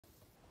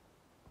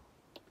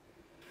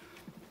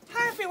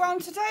everyone,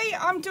 today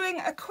I'm doing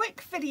a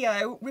quick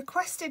video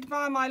requested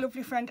by my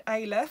lovely friend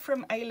Ayla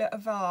from Ayla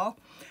Avar,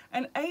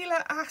 and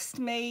Ayla asked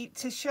me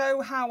to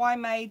show how I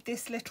made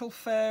this little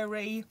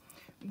furry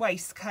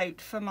waistcoat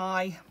for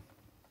my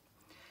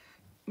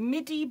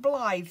Midi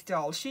Blythe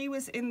doll. She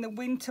was in the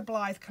Winter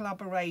Blythe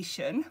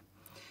collaboration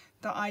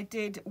that I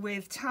did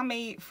with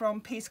Tammy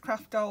from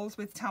Peacecraft Dolls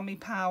with Tammy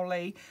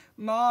Powley,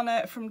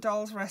 Marna from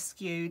Dolls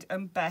Rescued,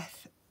 and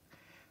Beth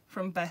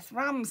from Beth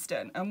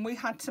Ramsden, and we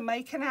had to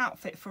make an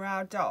outfit for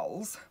our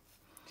dolls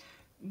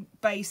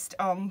based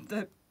on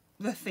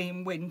the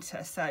theme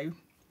winter. So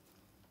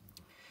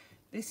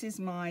this is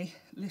my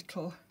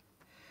little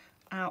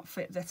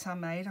outfit that I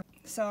made.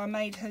 So I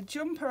made her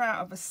jumper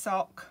out of a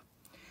sock,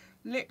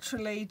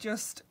 literally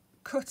just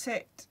cut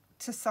it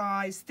to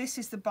size. This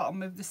is the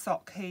bottom of the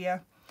sock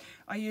here.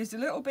 I used a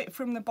little bit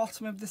from the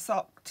bottom of the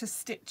sock to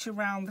stitch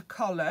around the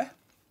collar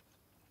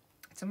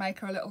to make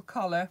her a little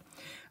collar,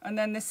 and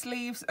then the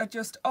sleeves are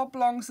just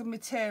oblongs of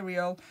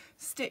material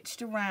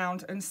stitched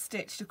around and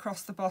stitched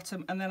across the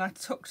bottom, and then I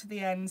tucked the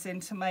ends in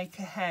to make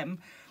a hem,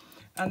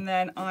 and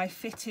then I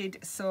fitted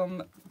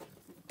some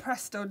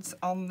press studs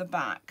on the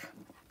back.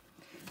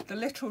 The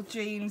little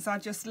jeans, I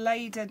just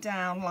laid her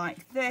down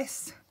like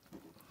this,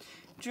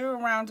 drew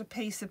around a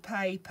piece of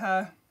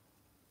paper,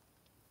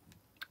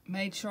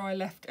 made sure I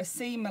left a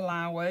seam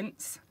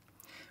allowance,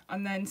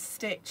 and then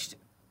stitched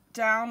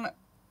down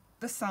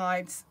the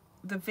sides,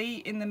 the V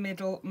in the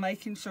middle,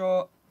 making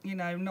sure, you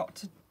know, not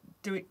to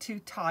do it too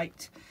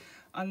tight,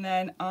 and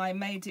then I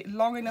made it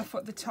long enough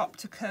at the top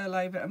to curl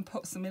over and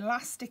put some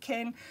elastic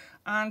in,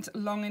 and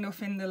long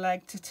enough in the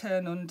leg to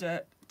turn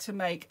under to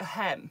make a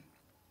hem.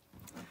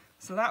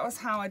 So that was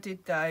how I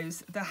did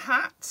those. The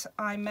hat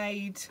I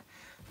made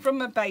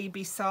from a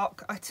baby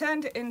sock. I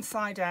turned it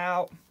inside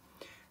out,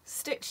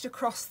 stitched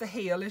across the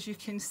heel, as you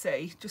can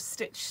see, just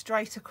stitched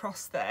straight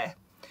across there.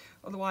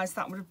 Otherwise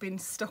that would have been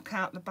stuck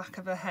out the back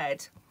of her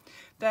head.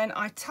 Then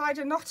I tied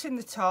a knot in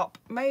the top,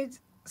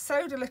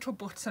 sewed a little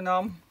button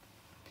on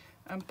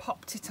and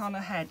popped it on her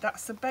head.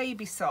 That's a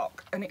baby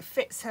sock and it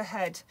fits her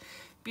head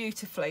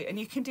beautifully. And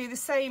you can do the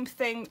same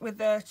thing with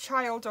a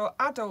child or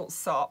adult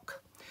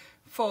sock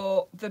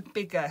for the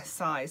bigger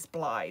size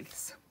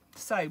Blythes.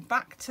 So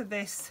back to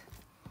this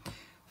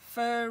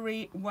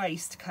furry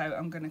waistcoat,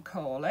 I'm going to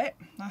call it.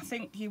 I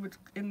think you would,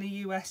 in the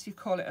US, you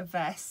call it a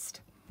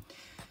vest.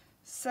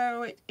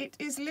 So it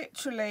is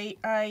literally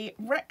a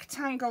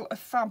rectangle of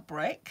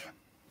fabric.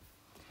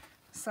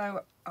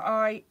 So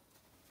I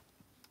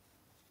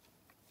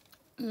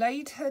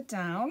laid her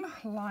down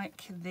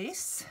like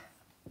this.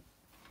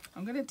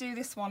 I'm going to do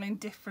this one in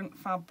different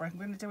fabric. I'm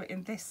going to do it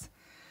in this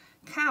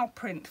cow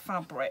print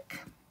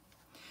fabric.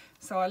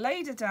 So I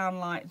laid her down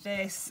like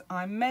this.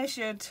 I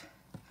measured,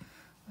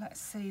 let's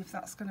see if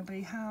that's going to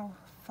be, how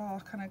far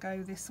can I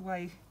go this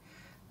way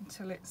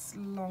until it's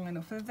long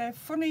enough. They're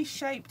funny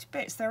shaped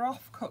bits, they're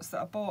offcuts that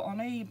I bought on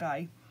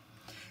eBay.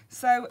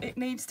 So it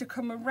needs to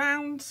come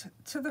around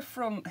to the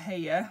front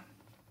here.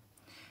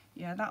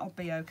 Yeah, that'll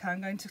be okay.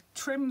 I'm going to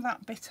trim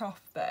that bit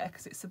off there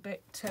because it's a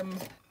bit,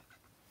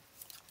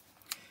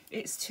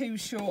 it's too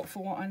short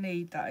for what I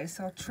need, that is.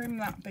 So I'll trim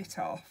that bit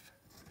off.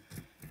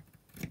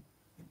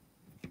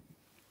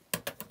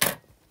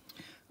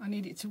 I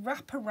need it to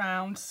wrap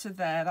around to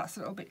there. That's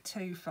a little bit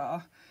too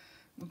far.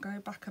 We'll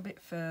go back a bit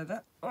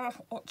further,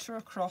 utcher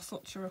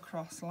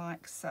across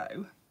like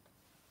so.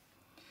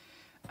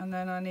 And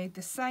then I need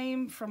the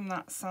same from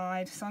that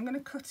side. So I'm going to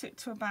cut it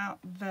to about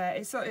there.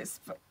 It's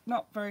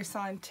not very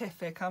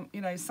scientific.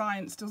 You know,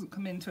 science doesn't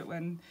come into it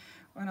when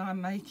I'm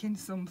making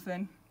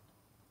something.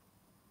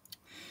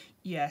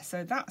 Yeah,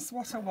 so that's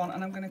what I want,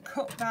 and I'm going to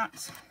cut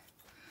that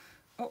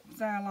up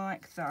there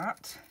like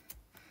that.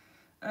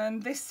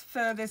 And this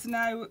fur, there's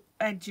no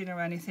edging or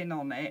anything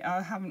on it.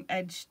 I haven't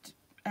edged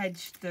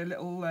the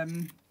little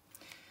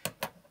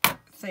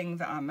thing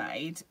that I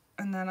made,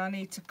 and then I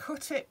need to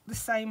cut it the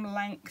same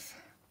length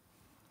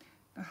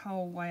the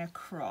whole way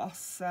across.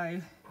 So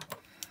I'm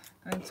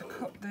going to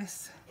cut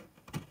this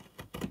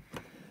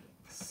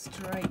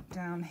straight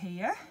down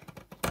here,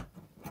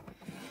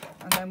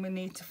 and then we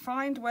need to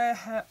find where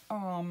her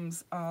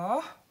arms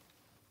are.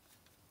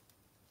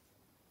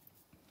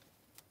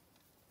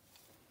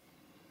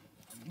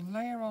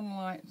 Layer on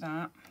like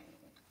that.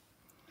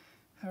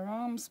 Her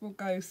arms will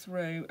go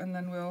through, and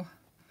then we'll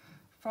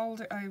fold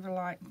it over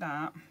like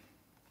that.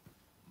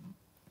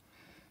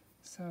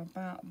 So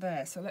about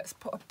there. So let's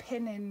put a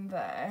pin in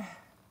there.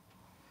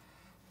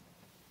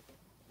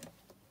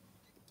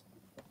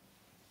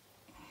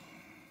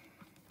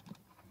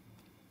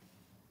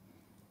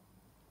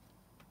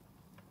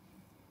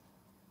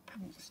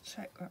 Let's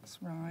check that's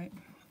right.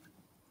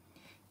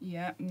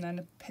 Yeah, and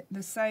then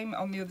the same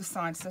on the other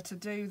side. So to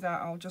do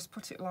that, I'll just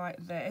put it like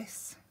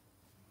this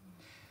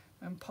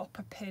and pop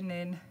a pin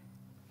in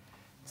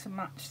to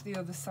match the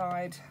other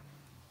side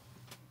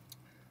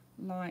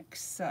like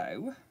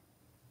so.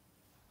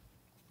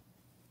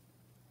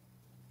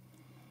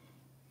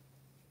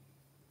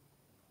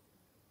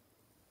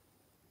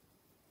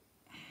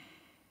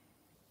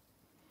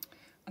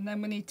 And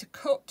then we need to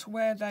cut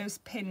where those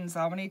pins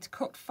are. We need to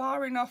cut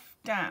far enough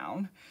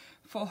down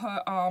for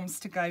her arms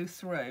to go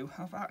through.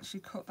 I've actually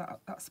cut that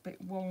up. That's a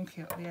bit wonky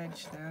at the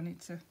edge there. I need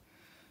to,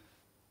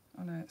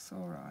 oh no, it's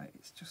all right.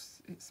 It's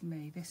just, it's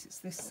me. It's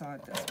this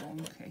side that's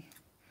wonky.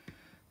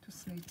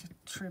 Just need to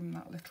trim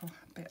that little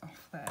bit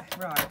off there.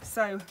 Right,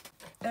 so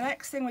the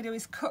next thing we do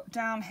is cut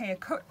down here.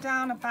 Cut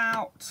down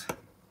about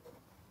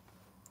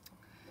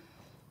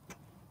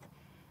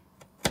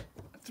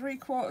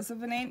 3/4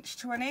 of an inch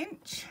to an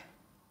inch.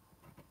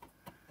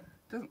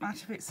 Doesn't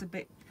matter if it's a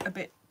bit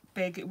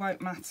big, it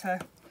won't matter.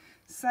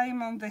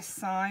 Same on this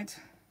side.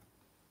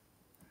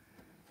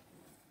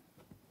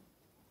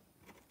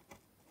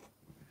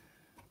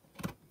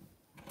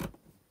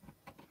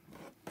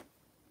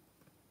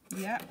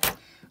 Yeah,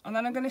 and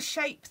then I'm going to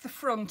shape the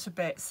front a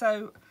bit.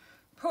 So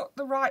put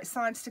the right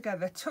sides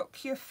together,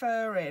 tuck your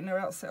fur in, or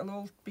else it'll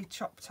all be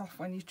chopped off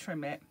when you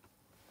trim it.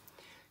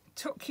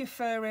 Tuck your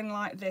fur in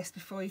like this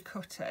before you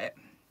cut it.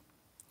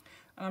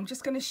 And I'm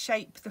just going to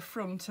shape the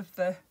front of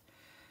the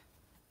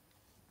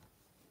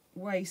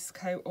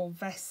waistcoat or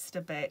vest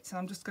a bit. So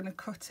I'm just going to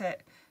cut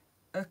it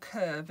a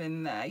curve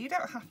in there. You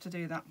don't have to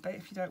do that bit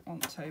if you don't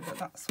want to, but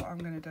that's what I'm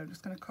going to do. I'm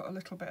just going to cut a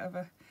little bit of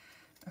a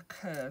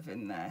curve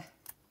in there.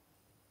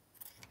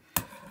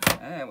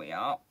 There we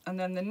are. And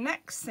then the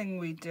next thing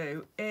we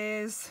do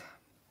is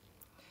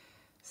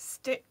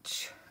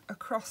stitch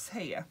across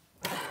here.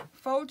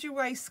 Fold your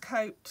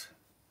waistcoat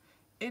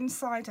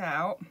inside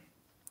out.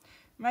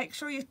 Make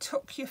sure you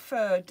tuck your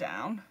fur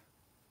down,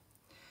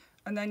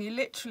 and then you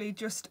literally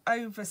just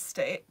over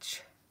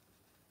stitch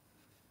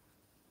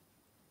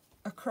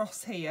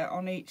across here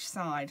on each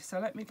side. So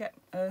let me get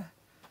a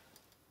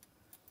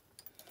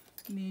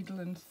needle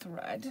and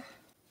thread.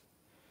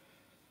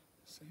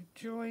 So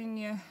join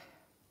your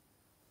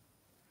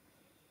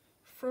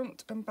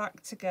front and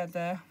back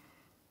together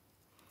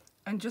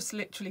and just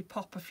literally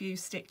pop a few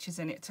stitches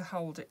in it to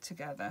hold it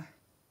together.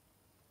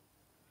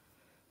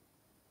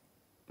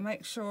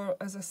 Make sure,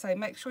 as I say,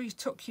 make sure you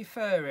tuck your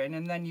fur in,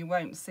 and then you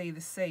won't see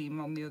the seam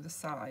on the other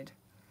side.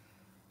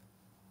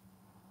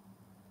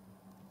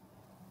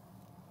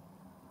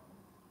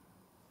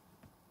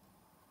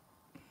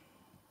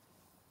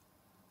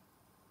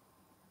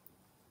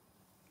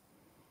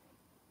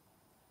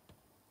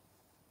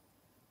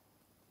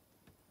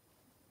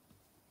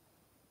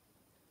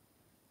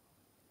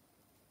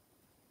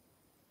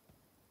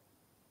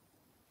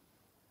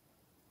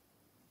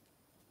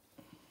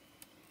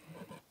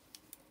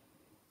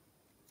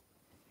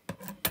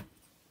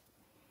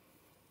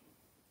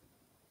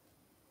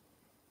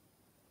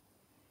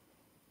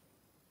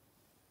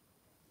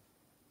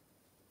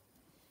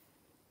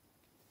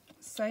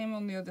 Same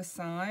on the other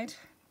side.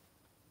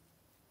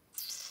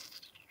 So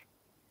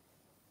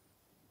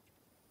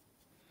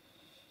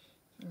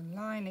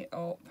line it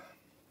up,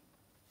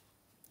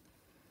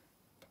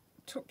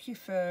 tuck your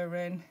fur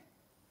in,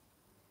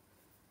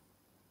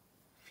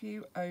 a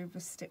few over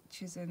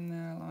stitches in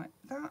there like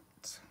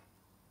that.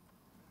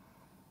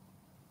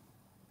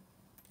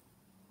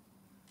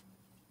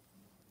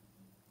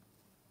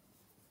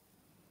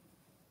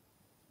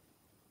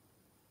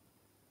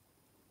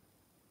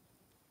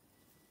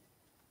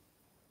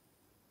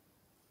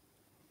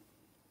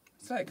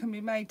 So it can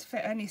be made to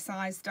fit any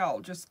size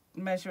doll. Just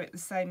measure it the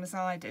same as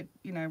I did,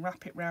 you know,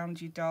 wrap it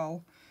round your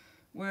doll,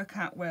 work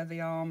out where the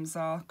arms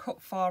are,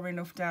 cut far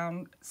enough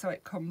down so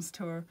it comes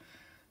to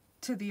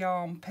the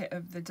armpit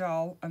of the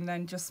doll, and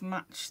then just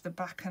match the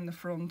back and the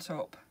front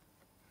up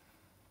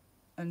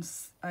and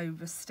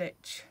over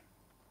stitch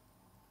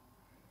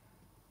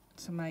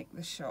to make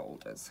the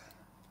shoulders.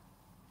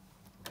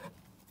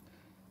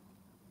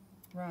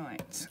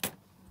 Right,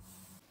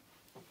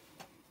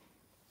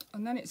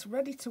 and then it's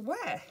ready to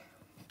wear.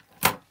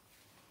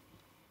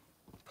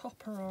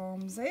 Pop her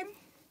arms in.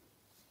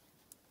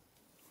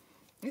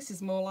 This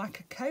is more like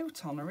a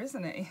coat on her,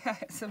 isn't it? Yeah,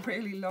 it's a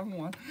really long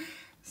one.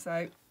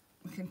 So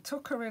we can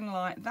tuck her in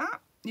like that.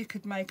 You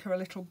could make her a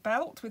little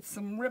belt with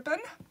some ribbon.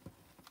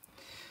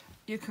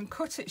 You can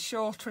cut it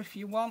shorter if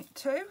you want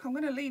to. I'm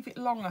going to leave it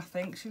long, I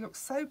think. She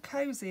looks so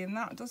cosy in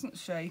that, doesn't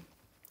she?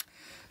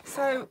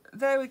 So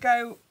there we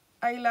go,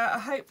 Ayla. I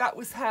hope that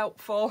was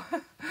helpful.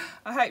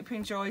 I hope you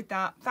enjoyed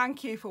that.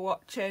 Thank you for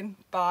watching.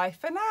 Bye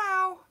for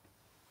now.